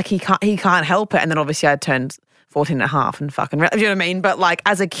 Like he can't help it. And then obviously I turned 14 and a half and fucking, you know what I mean? But like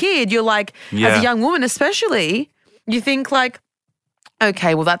as a kid, you're like, as a young woman especially, you think like,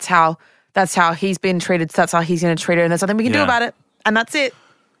 okay, well that's how he's been treated, so that's how he's going to treat her, and there's nothing we can do about it. And that's it.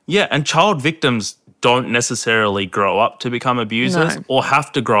 Yeah, and child victims don't necessarily grow up to become abusers or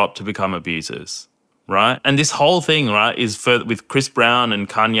have to grow up to become abusers, right? And this whole thing, right, is with Chris Brown and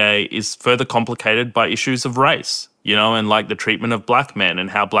Kanye is further complicated by issues of race, and like the treatment of black men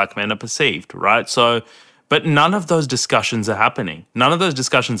and how black men are perceived, right? So, but none of those discussions are happening. None of those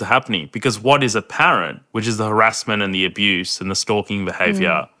discussions are happening because what is apparent, which is the harassment and the abuse and the stalking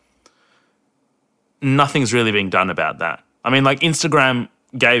behavior, nothing's really being done about that. I mean, like Instagram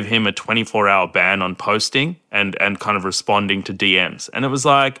gave him a 24-hour ban on posting and kind of responding to DMs. And it was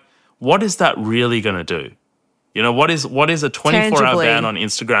like, what is that really going to do? What is a 24-hour ban on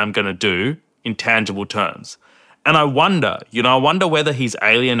Instagram going to do in tangible terms? And I wonder whether he's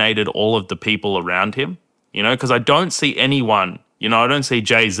alienated all of the people around him, because I don't see anyone, I don't see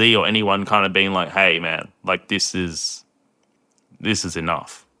Jay-Z or anyone kind of being like, hey, man, like this is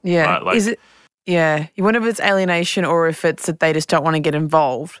enough. Yeah. Right? Like, is it? Yeah. You wonder if it's alienation or if it's that they just don't want to get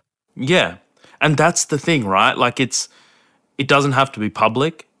involved. Yeah. And that's the thing, right? Like it doesn't have to be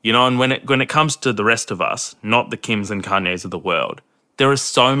public, and when it comes to the rest of us, not the Kims and Kanyes of the world, there are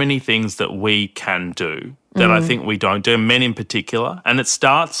so many things that we can do that I think we don't do, men in particular. And it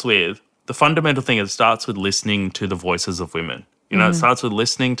starts with, the fundamental thing, it starts with listening to the voices of women. It starts with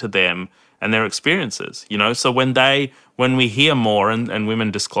listening to them and their experiences, So when we hear more and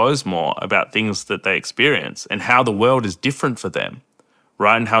women disclose more about things that they experience and how the world is different for them,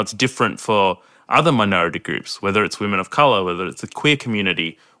 right, and how it's different for other minority groups, whether it's women of colour, whether it's the queer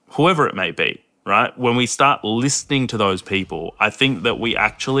community, whoever it may be, right? When we start listening to those people, I think that we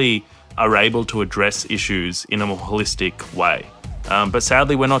actually are able to address issues in a more holistic way. But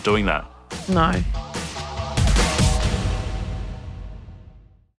sadly, we're not doing that. No.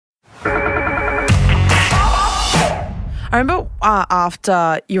 I remember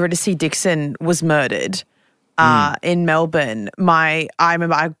after Eurydice Dixon was murdered in Melbourne, I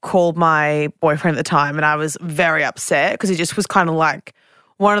remember I called my boyfriend at the time and I was very upset because it just was kind of like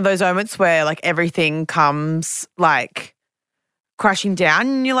one of those moments where like everything comes like crashing down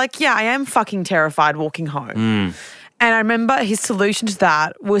and you're like, yeah, I am fucking terrified walking home. And I remember his solution to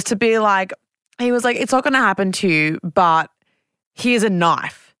that was to be like, he was like, it's not going to happen to you, but here's a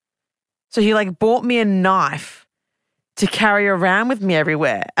knife. So he like bought me a knife to carry around with me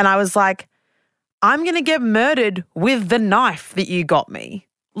everywhere. And I was like, I'm going to get murdered with the knife that you got me.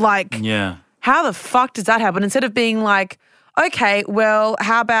 Like, how the fuck does that happen? Instead of being like, okay, well,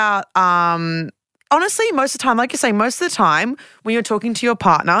 how about, honestly, most of the time, like you're saying, most of the time when you're talking to your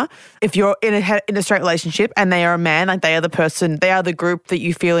partner, if you're in a straight relationship and they are a man, like they are the person, they are the group that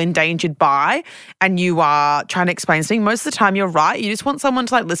you feel endangered by and you are trying to explain something, most of the time you're right. You just want someone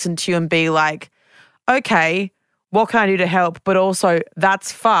to like listen to you and be like, okay, what can I do to help? But also,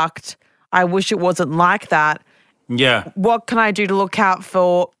 that's fucked. I wish it wasn't like that. Yeah. What can I do to look out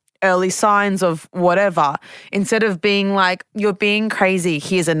for early signs of whatever? Instead of being like, you're being crazy,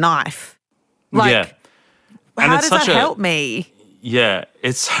 here's a knife. Like, how does that help me? Yeah,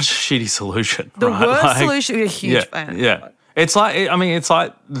 it's such a shitty solution. The right? worst solution, you're a huge fan. Yeah. It's like,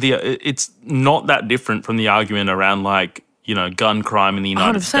 it's not that different from the argument around like, gun crime in the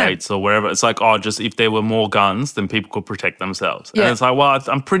United 100%. States or wherever. It's like, just if there were more guns, then people could protect themselves. Yeah. And it's like, well,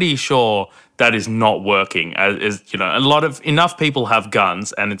 I'm pretty sure that is not working. Enough people have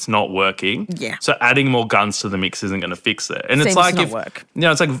guns and it's not working. Yeah. So adding more guns to the mix isn't going to fix it. And Seems it's like to not work.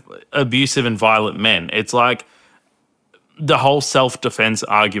 it's like abusive and violent men. It's like the whole self-defense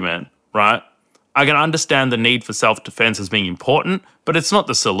argument, right? I can understand the need for self-defense as being important, but it's not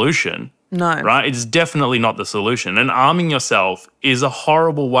the solution. No. Right? It's definitely not the solution. And arming yourself is a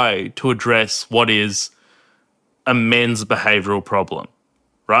horrible way to address what is a men's behavioral problem,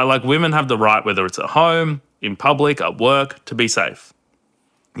 right? Like women have the right, whether it's at home, in public, at work, to be safe.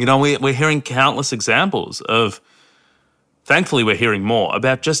 You know, we're hearing countless examples of, thankfully we're hearing more,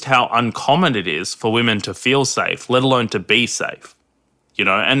 about just how uncommon it is for women to feel safe, let alone to be safe. You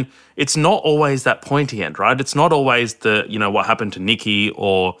know, and it's not always that pointy end, right? It's not always the, you know, what happened to Nikki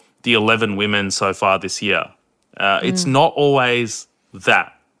or the 11 women so far this year. It's not always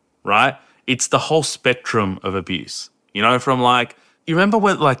that, right? It's the whole spectrum of abuse, you know, from like, you remember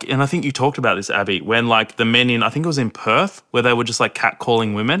when like, and I think you talked about this, Abby, when like the men in, I think it was in Perth, where they were just like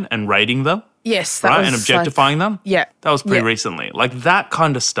catcalling women and raiding them. Yes. Right? And objectifying them. Yeah. That was pretty recently. Like that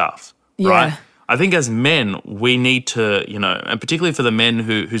kind of stuff, right? I think as men, we need to, you know, and particularly for the men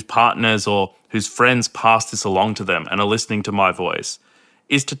whose partners or whose friends pass this along to them and are listening to my voice,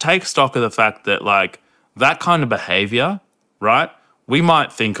 is to take stock of the fact that like that kind of behavior, right, we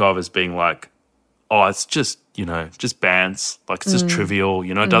might think of as being like, oh, it's just, you know, just bands, like it's just trivial,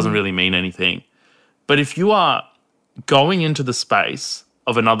 you know, it doesn't really mean anything. But if you are going into the space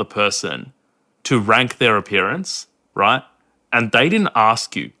of another person to rank their appearance, right, and they didn't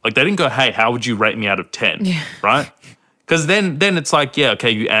ask you, like they didn't go, hey, how would you rate me out of 10, right? Because then it's like, yeah,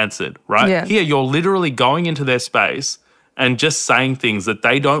 okay, you answered, right? Yeah. Here, you're literally going into their space and just saying things that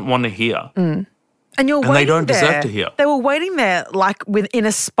they don't want to hear. And you're waiting they don't there. deserve to hear. They were waiting there like in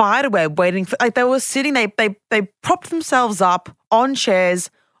a spider web waiting for, like they were sitting, they propped themselves up on chairs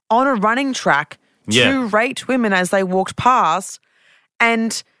on a running track to rate women as they walked past.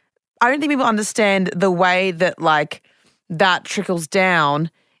 And I don't think people understand the way that like that trickles down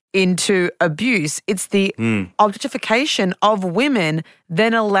into abuse. It's the objectification of women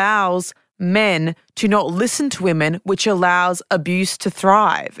then allows men to not listen to women, which allows abuse to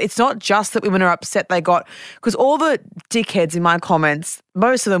thrive. It's not just that women are upset they got, because all the dickheads in my comments,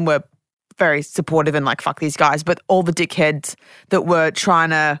 most of them were very supportive and like, fuck these guys, but all the dickheads that were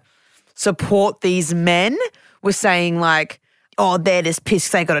trying to support these men were saying like, oh, they're just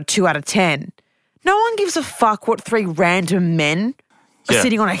pissed because they got a 2 out of 10. No one gives a fuck what 3 random men are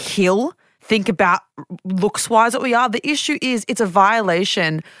sitting on a hill think about looks-wise what we are. The issue is it's a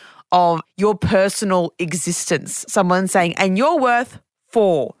violation of your personal existence. Someone saying, and you're worth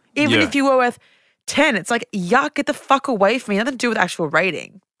 4. Even if you were worth 10, it's like, yuck, get the fuck away from me. Nothing to do with actual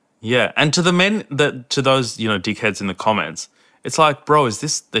rating. Yeah, and to the men, to those, you know, dickheads in the comments, it's like, bro, is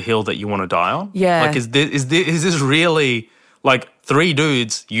this the hill that you want to die on? Yeah. Like, is this really, like, 3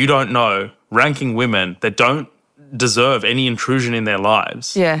 dudes you don't know ranking women that don't deserve any intrusion in their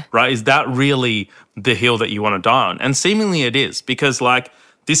lives? Yeah. Right? Is that really the hill that you want to die on? And seemingly it is, because, like,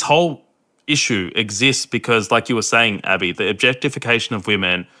 this whole issue exists because, like you were saying, Abby, the objectification of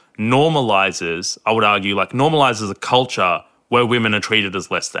women normalizes, I would argue, like normalizes a culture where women are treated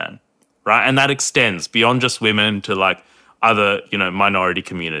as less than, right? And that extends beyond just women to like other, you know, minority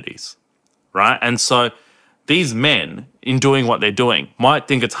communities, right? And so these men, in doing what they're doing, might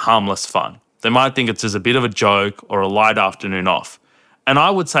think it's harmless fun. They might think it's just a bit of a joke or a light afternoon off. And I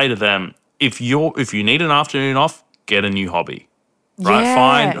would say to them, if you need an afternoon off, get a new hobby. Right,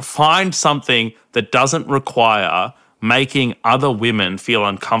 Yeah. find something that doesn't require making other women feel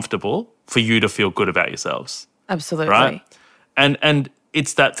uncomfortable for you to feel good about yourselves. Absolutely. Right? And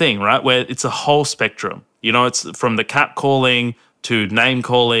it's that thing, right, where it's a whole spectrum. You know, it's from the catcalling to name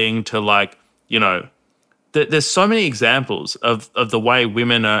calling to like, you know, there's so many examples of the way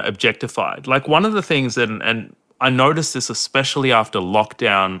women are objectified. Like one of the things that, and I noticed this especially after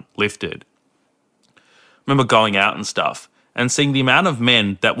lockdown lifted. I remember going out and stuff and seeing the amount of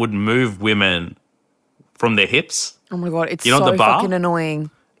men that would move women from their hips. Oh my God, it's you know, so the bar? fucking annoying.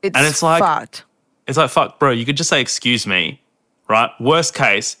 It's like, fucked. It's like, fuck, bro, you could just say, excuse me, right? Worst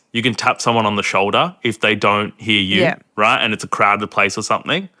case, you can tap someone on the shoulder if they don't hear you, right? And it's a crowded place or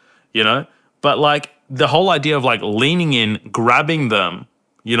something, you know? But like the whole idea of like leaning in, grabbing them,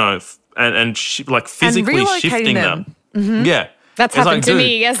 you know, and like physically shifting them. Mm-hmm. Yeah. That's It's happened like, to dude,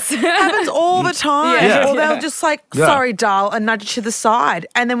 me, yes. It happens all the time. Yeah. Or they'll just like, sorry, doll, and nudge you to the side.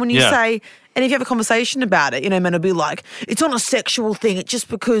 And then when you say, and if you have a conversation about it, you know, men will be like, it's not a sexual thing. It's just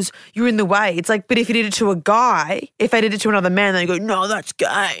because you're in the way. It's like, but if you did it to a guy, if they did it to another man, then you go, no, that's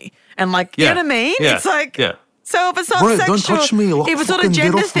gay. And like, you know what I mean? Yeah. It's like, yeah. so if it's not Bro, sexual, don't touch me. Like, if it's not a fucking get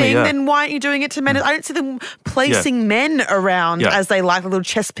gender off me, thing, yeah. then why aren't you doing it to men? I don't see them placing men around as they like little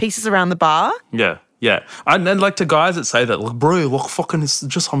chess pieces around the bar. Yeah. Yeah. And then like to guys that say that, like, bro, like fucking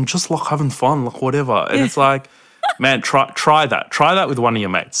I'm just like having fun, like whatever. And it's like, man, try that. Try that with one of your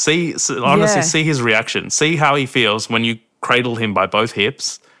mates. Honestly, see his reaction. See how he feels when you cradle him by both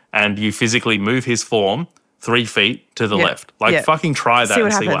hips and you physically move his form 3 feet to the left. Fucking try that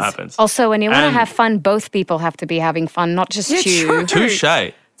and see what happens. Also, when you want to have fun, both people have to be having fun, not just you. Touche.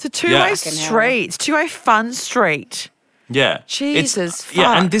 It's a two-way street. It's a two-way fun street. Yeah. Jesus, fuck.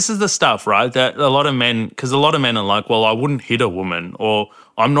 Yeah, and this is the stuff, right, that a lot of men are like, well, I wouldn't hit a woman, or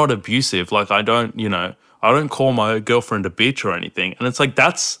I'm not abusive. Like, I don't call my girlfriend a bitch or anything. And it's like,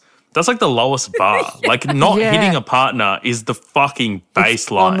 that's like the lowest bar. Like, not hitting a partner is the fucking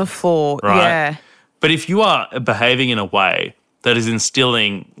baseline. On the floor, right? yeah. But if you are behaving in a way that is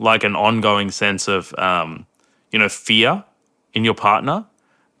instilling like an ongoing sense of, fear in your partner,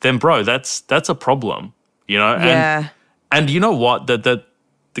 then bro, that's a problem, Yeah. And you know what? The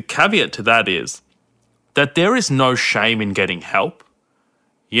caveat to that is that there is no shame in getting help.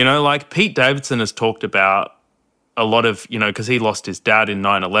 Like Pete Davidson has talked about a lot of, because he lost his dad in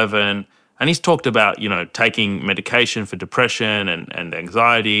 9/11, and he's talked about, taking medication for depression and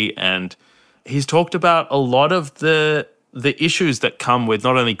anxiety, and he's talked about a lot of the issues that come with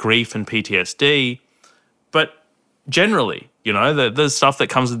not only grief and PTSD, but generally, the stuff that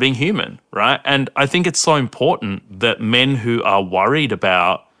comes with being human, right? And I think it's so important that men who are worried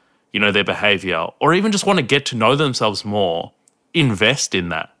about, their behavior or even just want to get to know themselves more, invest in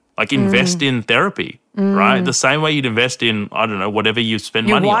that. Like invest in therapy, right? The same way you'd invest in, I don't know, whatever you spend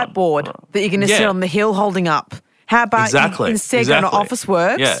Your money on. Your whiteboard that you're going to sit on the hill holding up. How about instead going to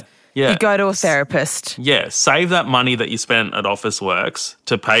Officeworks, you go to a therapist? Yeah, save that money that you spent at Officeworks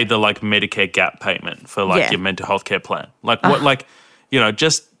to pay the like Medicare gap payment for your mental health care plan.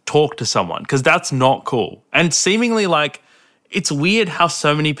 Just talk to someone, because that's not cool. And seemingly it's weird how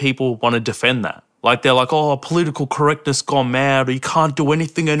so many people want to defend that. Like they're like, oh, political correctness gone mad, or you can't do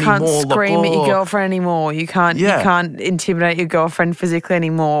anything anymore. You can't scream at your girlfriend anymore. You can't intimidate your girlfriend physically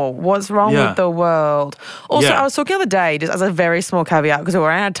anymore. What's wrong with the world? Also, I was talking the other day, just as a very small caveat, because we're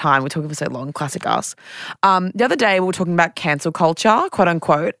out of time, we're talking for so long, classic us. The other day we were talking about cancel culture, quote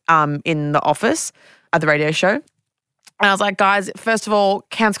unquote, in the office at the radio show. And I was like, guys, first of all,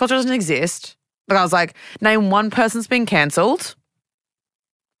 cancel culture doesn't exist. Like I was like, name one person's been cancelled.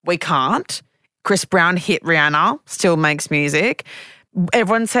 We can't. Chris Brown hit Rihanna, still makes music.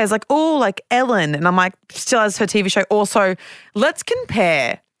 Everyone says Ellen, and I'm like, still has her TV show. Also, let's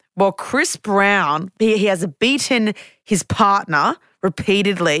compare. Well, Chris Brown, he has beaten his partner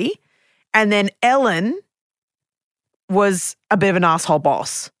repeatedly, and then Ellen was a bit of an asshole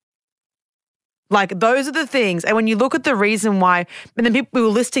boss. Like, those are the things. And when you look at the reason why, and then we were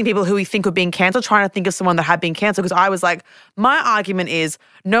listing people who we think were being cancelled, trying to think of someone that had been cancelled, because I was like, my argument is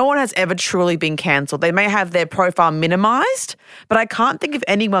no one has ever truly been cancelled. They may have their profile minimised, but I can't think of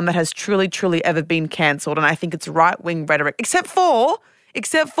anyone that has truly, truly ever been cancelled. And I think it's right-wing rhetoric, except for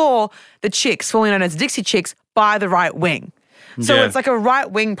the chicks, formerly known as Dixie Chicks, by the right wing. So it's like a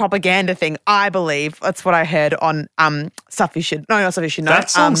right-wing propaganda thing, I believe. That's what I heard on Stuff You Should... No, not Stuff You Should Know.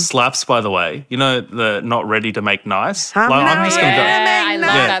 That song slaps, by the way. You know, the Not Ready to Make Nice? I love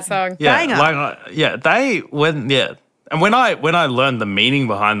that song. Yeah, And when I learned the meaning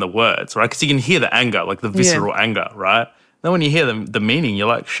behind the words, right, because you can hear the anger, like the visceral anger, right? Then when you hear the meaning, you're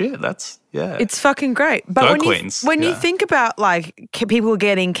like, shit, that's, It's fucking great. But when you think about, people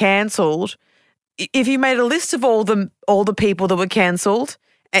getting cancelled... If you made a list of all the people that were cancelled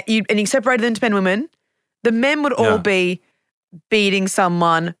and you separated them to men and women, the men would all be beating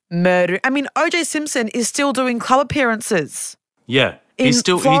someone, murdering. I mean, O.J. Simpson is still doing club appearances. Yeah. He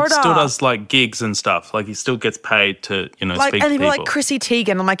still does gigs and stuff. Like he still gets paid to, speak to people. And like Chrissy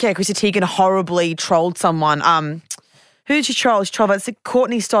Teigen. I'm like, Chrissy Teigen horribly trolled someone. Who did she troll? She trolled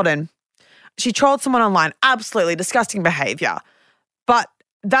Courtney Stodden. She trolled someone online. Absolutely disgusting behaviour. But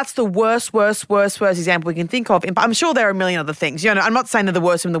that's the worst example we can think of. I'm sure there are a million other things. I'm not saying they're the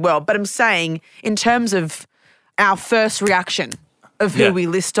worst in the world, but I'm saying in terms of our first reaction of who we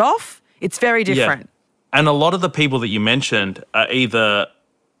list off, it's very different. Yeah. And a lot of the people that you mentioned are either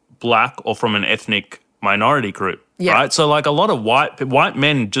black or from an ethnic minority group, right? So a lot of white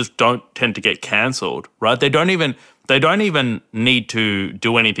men just don't tend to get cancelled, right? They don't even need to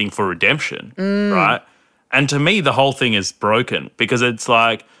do anything for redemption, right? And to me, the whole thing is broken because it's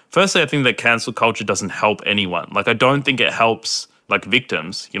firstly, I think that cancel culture doesn't help anyone. I don't think it helps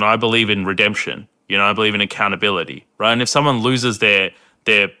victims. I believe in redemption. I believe in accountability, right? And if someone loses their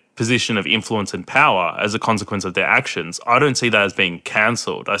position of influence and power as a consequence of their actions, I don't see that as being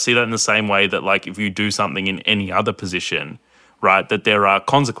cancelled. I see that in the same way that if you do something in any other position, right, that there are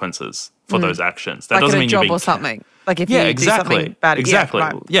consequences for those actions. That doesn't mean you're being or something. If you do something bad. Exactly.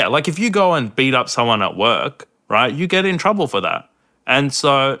 Yeah, if you go and beat up someone at work, right? You get in trouble for that. And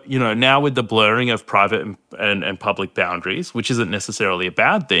so, now with the blurring of private and public boundaries, which isn't necessarily a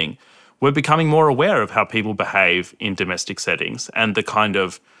bad thing, we're becoming more aware of how people behave in domestic settings and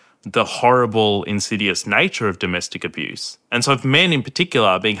the horrible, insidious nature of domestic abuse. And so if men in particular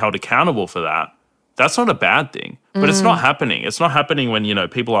are being held accountable for that, that's not a bad thing. But it's not happening. It's not happening when,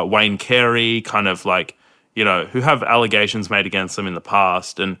 people like Wayne Carey who have allegations made against them in the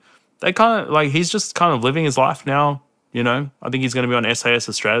past. And they he's just kind of living his life now. I think he's going to be on SAS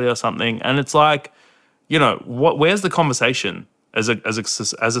Australia or something. And it's like, where's the conversation as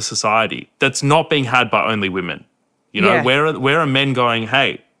a society that's not being had by only women? Where are men going,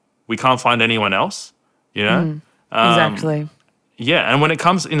 hey, we can't find anyone else? Exactly. Yeah, and when it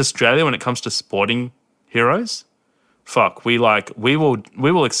comes in Australia, when it comes to sporting heroes, fuck, we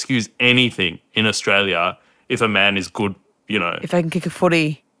will excuse anything in Australia if a man is good, If they can kick a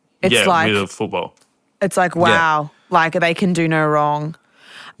footy, it's with a football. It's like, wow, they can do no wrong.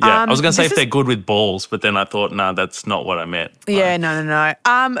 Yeah, I was going to say if they're good with balls, but then I thought, no, that's not what I meant. Yeah, no.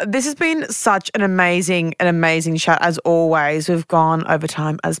 This has been such an amazing chat as always. We've gone over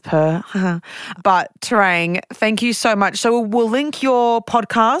time as per. But Tarang, thank you so much. So we'll link your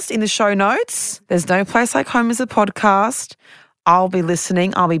podcast in the show notes. There's no place like home as a podcast. I'll be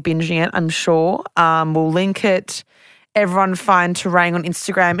listening. I'll be binging it, I'm sure. We'll link it. Everyone find Tarang on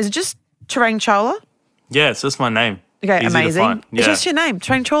Instagram. Is it just Tarang Chawla? Yeah, it's just my name. Okay, easy amazing. It's just your name,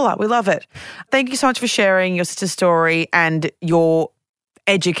 Tarang Chawla. We love it. Thank you so much for sharing your sister's story and your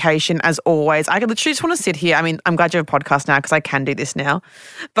education as always. I literally just want to sit here. I mean, I'm glad you have a podcast now because I can do this now.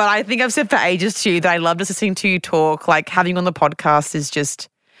 But I think I've said for ages to you that I love just listening to you talk. Having you on the podcast is just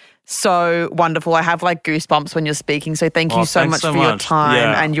so wonderful. I have goosebumps when you're speaking. So thank you so much for your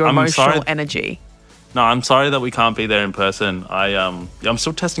time and your emotional energy. No, I'm sorry that we can't be there in person. I'm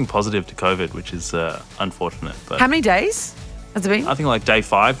still testing positive to COVID, which is unfortunate. But how many days has it been? I think day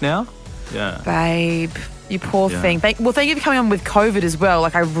 5 now. Yeah. Babe, you poor thing. Thank you for coming on with COVID as well.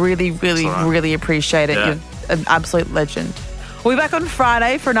 I really, really, really appreciate it. Yeah. You're an absolute legend. We'll be back on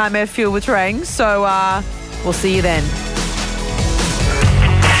Friday for Nightmare Fuel with Tarang. So we'll see you then.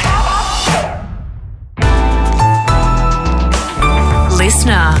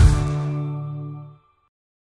 Listener.